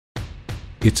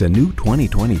It's a new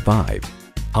 2025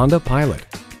 Honda Pilot.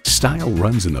 Style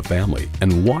runs in the family,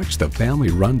 and watch the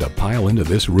family run to pile into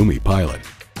this roomy Pilot.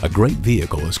 A great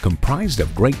vehicle is comprised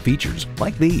of great features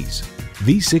like these: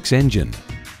 V6 engine,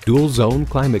 dual zone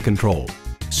climate control,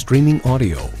 streaming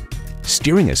audio,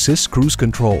 steering assist cruise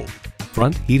control,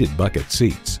 front heated bucket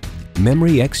seats,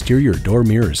 memory exterior door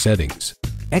mirror settings,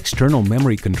 external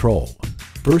memory control,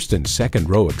 first and second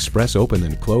row express open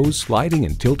and close sliding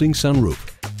and tilting sunroof,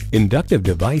 inductive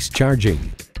device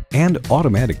charging, and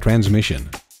automatic transmission.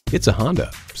 It's a Honda,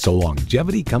 so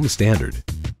longevity comes standard.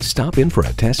 Stop in for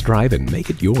a test drive and make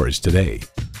it yours today.